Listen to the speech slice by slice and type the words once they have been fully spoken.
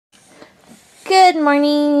Good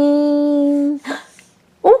morning.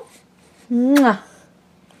 Oh, mwah.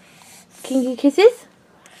 Can you get kisses?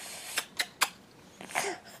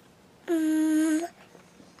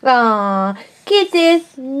 Aw, kisses.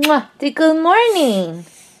 Mwah. Say good morning.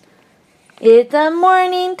 It's a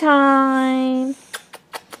morning time.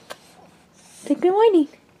 Say good morning.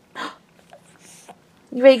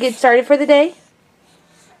 You ready to get started for the day?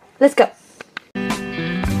 Let's go.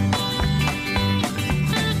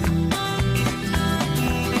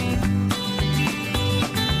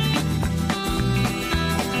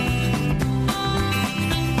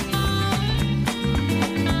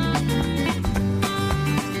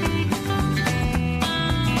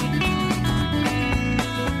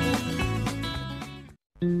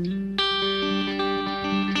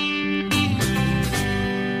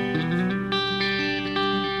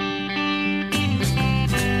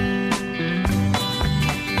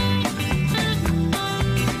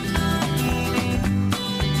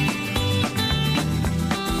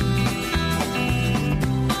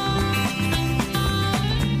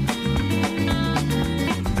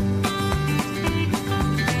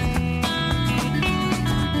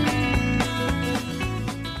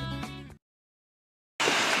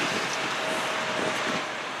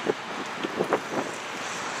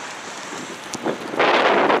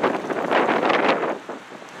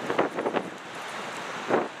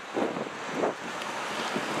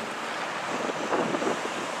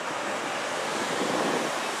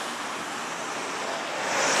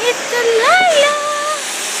 It's DeLilli!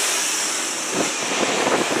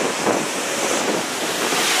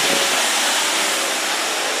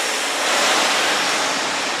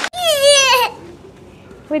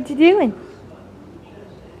 What you doing?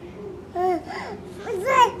 What's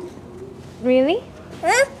that? Really?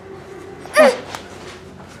 Huh?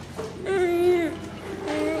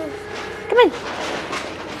 Come on.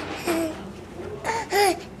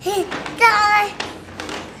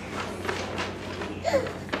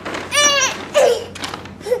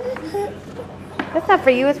 That's not for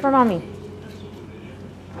you, it's for mommy.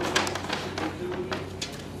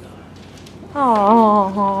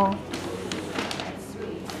 Oh.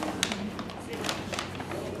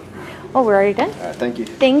 Oh, we're already done? Thank you.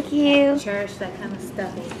 Thank you. Cherish that kind of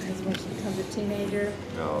stuff because when she becomes a teenager.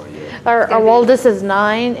 Oh, yeah. Our oldest is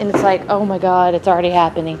 9, and it's like, oh my God, it's already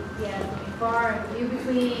happening. Yeah, far and few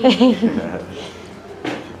between.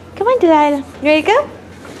 Come on, DeLilli. You ready to go?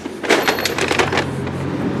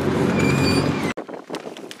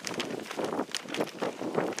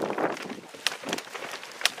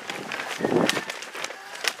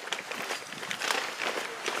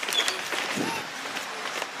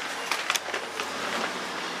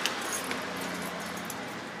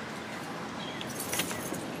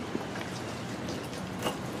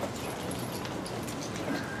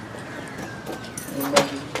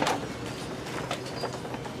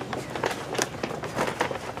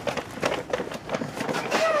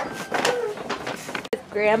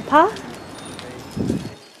 Grandpa?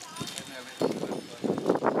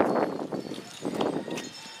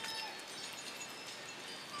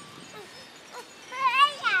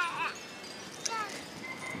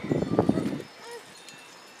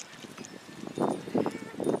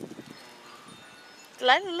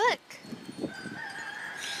 DeLilli, look.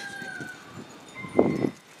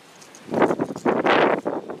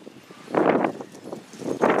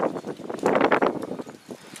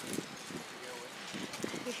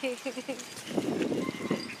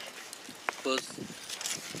 Pues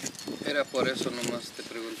era por eso nomás te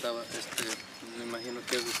preguntaba, me imagino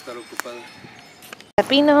que has de estar ocupada.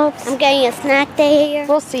 Peanuts. I'm getting a snack day here.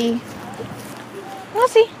 We'll see. We'll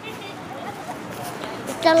see.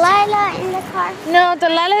 Is DeLilli in the car? No,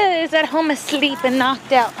 DeLilli is at home asleep and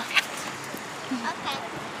knocked out. Okay.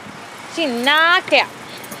 She knocked out.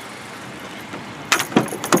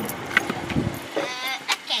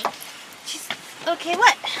 Okay. Okay,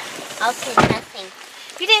 what? Okay, nothing.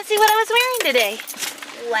 You didn't see what I was wearing today.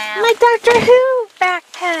 Wow. My Doctor Who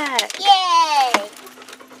backpack. Yay!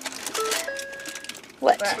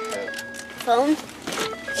 What? Phone?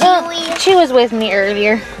 Well, she was with me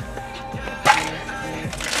earlier.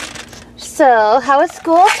 So, how was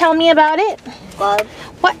school? Tell me about it. God.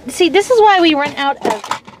 What? See, this is why we run out of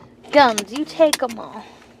gums. You take them all.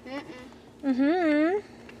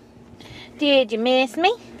 Did you miss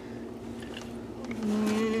me?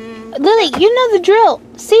 Lily, you know the drill.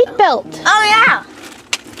 Seat belt. Oh, yeah.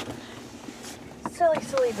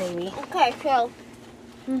 Silly baby. Okay, so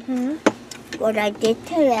what I did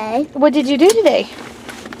today. What did you do today?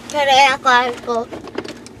 Today I got to go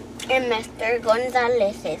in Mr.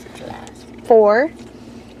 Gonzalez's class. For?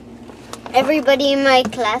 Everybody in my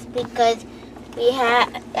class because we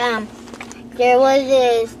had there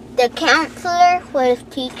was the counselor was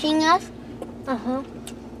teaching us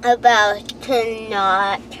about to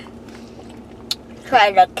not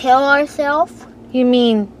try to kill ourselves. You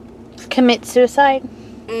mean commit suicide?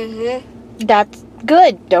 Mhm. That's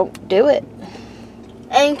good. Don't do it.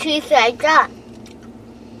 And she said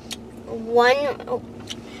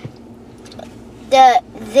that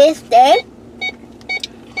this day,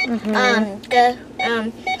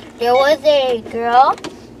 there was a girl,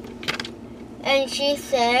 and she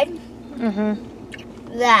said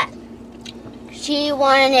that she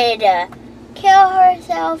wanted to kill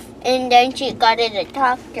herself, and then she got her to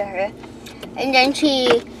talk to her, and then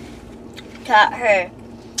she taught her.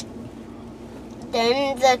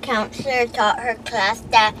 Then the counselor taught her class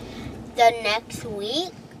that the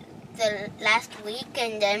last week,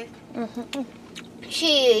 and then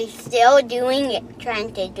she's still doing it,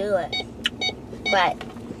 trying to do it. But,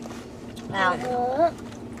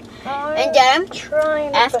 and then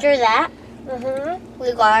after that,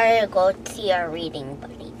 we gotta go see our reading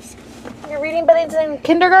buddies. Your reading buddies in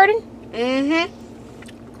kindergarten?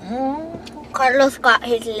 Carlos got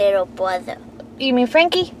his little brother. You mean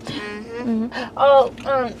Frankie? Oh,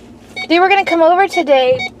 they were gonna come over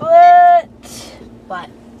today, but What?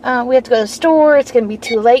 we have to go to the store. It's gonna be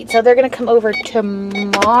too late, so they're gonna come over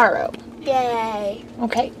tomorrow. Yay.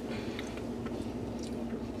 Okay.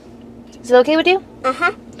 Is it okay with you?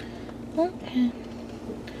 Okay.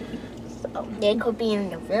 So. They could be in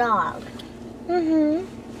the vlog.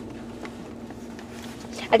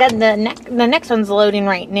 I got the next one's loading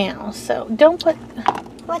right now, so don't put.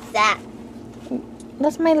 What's that?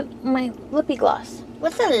 That's my lippy gloss.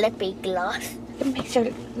 What's a lippy gloss? It makes your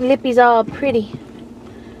lippies all pretty.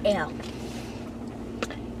 Ew.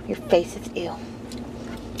 Your face is ew.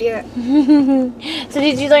 Dear. So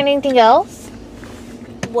did you learn anything else?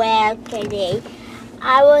 Well, today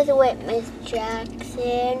I was with Miss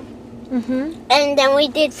Jackson, and then we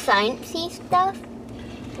did sciencey stuff.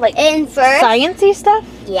 Like And first, sciencey stuff?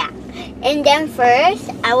 yeah. And then first,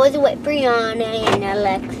 I was with Brianna and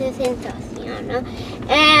Alexis and Tatiana.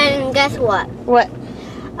 And guess what? What?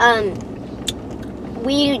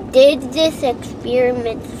 We did this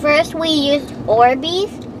experiment. First, we used Orbeez,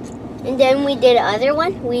 and then we did other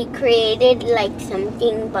one. We created like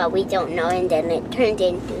something, but we don't know, and then it turned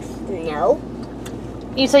into snow.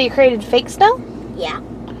 So you created fake snow? Yeah,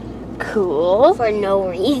 Cool. for no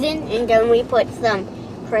reason. And then we put some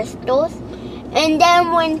crystals. And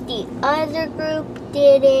then when the other group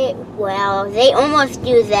did it, well, they almost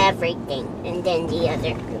used everything. And then the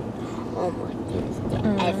other group almost used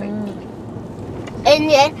everything. And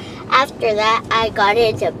then after that, I got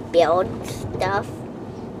into build stuff.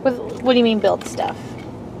 What do you mean build stuff?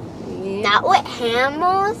 Not with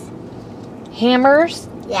hammers. Hammers?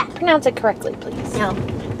 Yeah, Pronounce it correctly, please. no.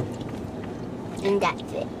 And that's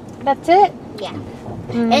it. That's it? Yeah.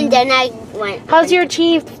 And then I went. How's your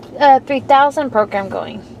Achieve 3000 program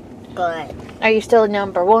going? Good. Are you still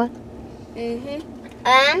number one?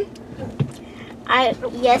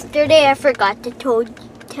 Yesterday I forgot to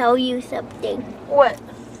tell you something. What?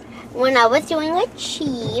 When I was doing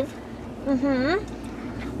Achieve,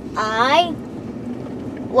 I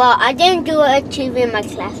didn't do Achieve in my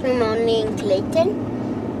classroom, only in Clayton.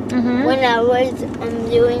 When I was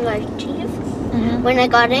doing Achieve, when I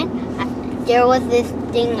got in, there was this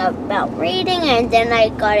thing about reading, and then I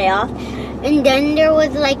got it off. And then there was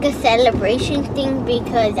like a celebration thing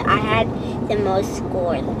because I had the most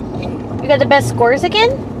scores. You got the best scores again?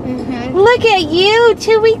 Look at you!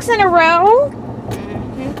 2 weeks in a row?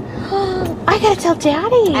 I gotta tell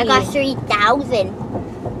Daddy. I got 3,000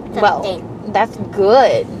 something. Well, that's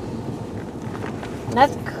good.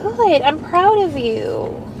 That's good. I'm proud of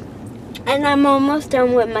you. And I'm almost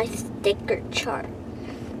done with my sticker chart.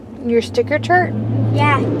 Your sticker chart?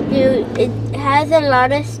 Yeah, dude, it has a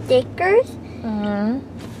lot of stickers.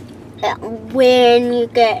 When you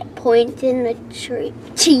get points in the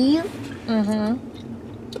Achieve.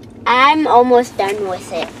 I'm almost done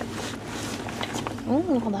with it. Oh,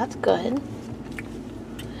 well, that's good.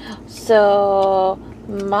 So,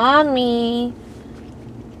 Mommy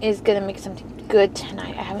is gonna make something good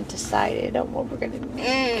tonight. I haven't decided on what we're gonna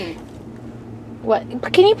make. What?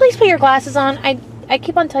 Can you please put your glasses on? I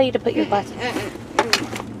keep on telling you to put your glasses on.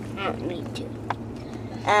 I don't need to.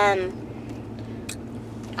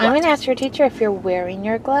 I'm gonna ask your teacher if you're wearing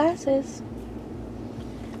your glasses.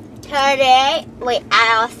 Today, wait,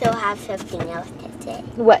 I also have something else to say.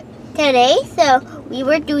 What? Today, so we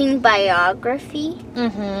were doing biography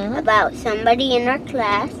about somebody in our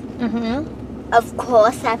class. Of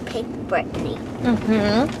course, I picked Brittany.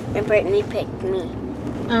 And Brittany picked me.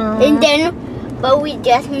 And then But we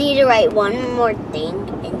just need to write one more thing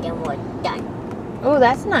and then we're done. Oh,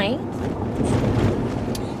 that's nice.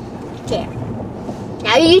 There.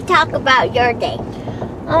 Now you talk about your day.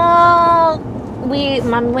 Mom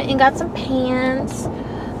went and got some pants.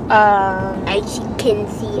 I can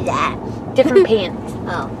see that. Different pants.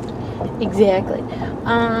 Oh. Exactly.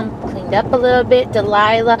 Cleaned up a little bit.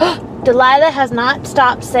 Delilah has not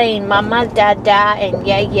stopped saying mama, dada, and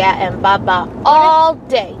yeah, and baba all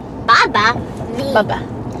day. Baba? Baba.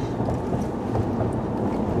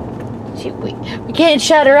 We can't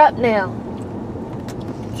shut her up now.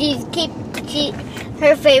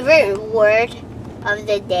 Her favorite word of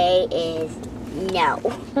the day is no.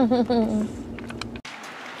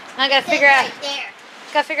 I gotta figure out. Right there.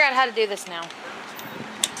 Gotta figure out how to do this now.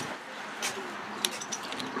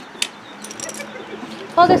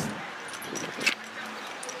 Hold this.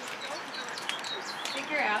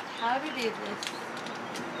 Figure out how to do this.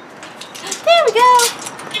 There we go.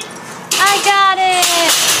 I got it.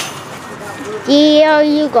 Here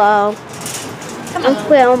you go. Come I'm on.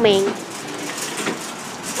 filming.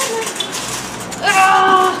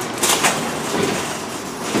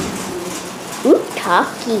 Ooh,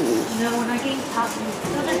 talkie. No, we're not getting toppings.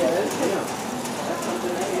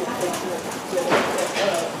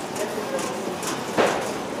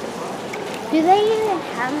 Do they even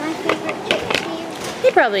have my favorite chips here?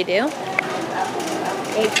 They probably do.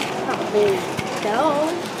 They probably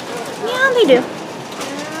don't. Yeah, they do.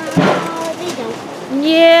 No, they don't.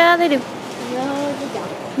 Yeah, they do. No, they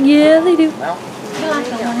don't. Yeah, they do.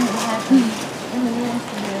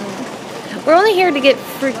 We're only here to get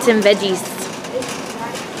fruits and veggies.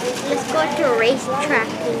 Let's go to a racetrack.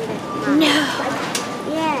 No.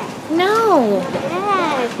 Yeah. No.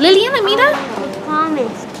 Yeah. Liliana, mira. I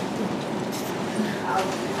promise.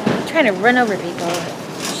 I'm trying to run over people.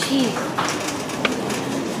 Jeez.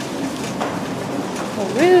 So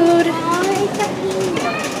rude. Oh, it's a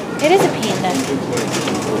panda. It is a panda.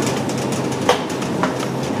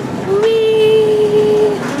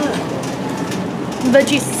 Whee!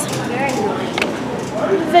 Veggies. Very nice.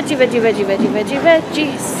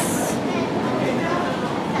 Veggies.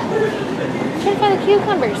 Trying to find the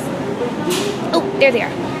cucumbers. Oh, there they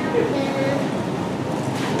are.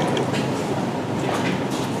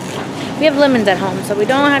 We have lemons at home, so we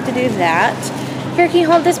don't have to do that. Here, can you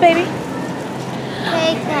hold this, baby?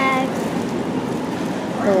 Hey, Dad.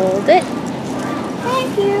 Hold it.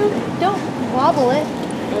 Thank you. Don't wobble it.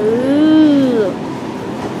 Ooh.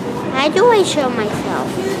 How do I show myself?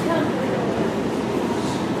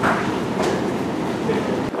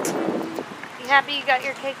 You happy you got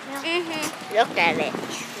your cake now? Mm-hmm. Look at it.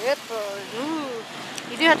 Triple. Ooh.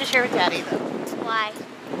 You do have to share with Daddy, though. Why?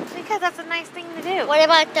 Because that's a nice thing to do. What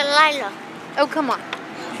about Delilah? Oh, come on.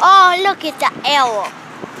 Oh, look, it's an arrow.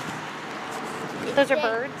 Those are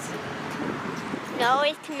birds? No,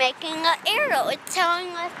 it's making an arrow. It's telling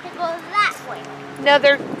us to go that way. No,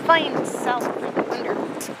 they're flying south, under.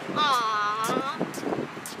 Aww.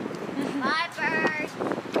 Bye, birds.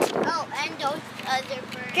 Oh, and those other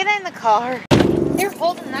birds. Get in the car. They're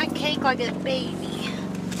holding that cake like a baby.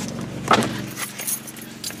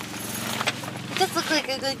 It does look like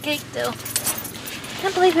a good cake, though. I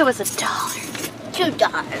can't believe it was $1.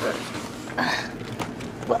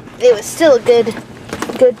 $2. Well, it was still a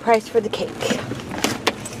good price for the cake,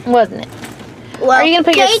 wasn't it? Well, Are you gonna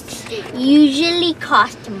put your cakes usually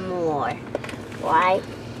cost more. Why?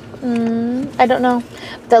 I don't know.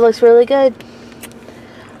 But that looks really good.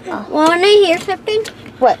 Want to hear something?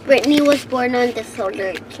 What? Brittany was born on the solar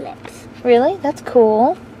eclipse. Really? That's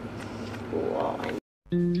cool. Cool.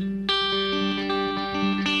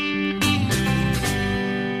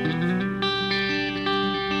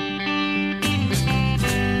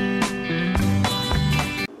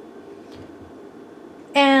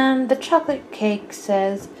 And the chocolate cake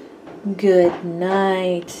says, good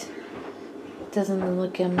night. Doesn't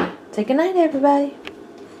look yummy. Say good night, everybody.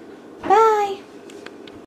 Bye.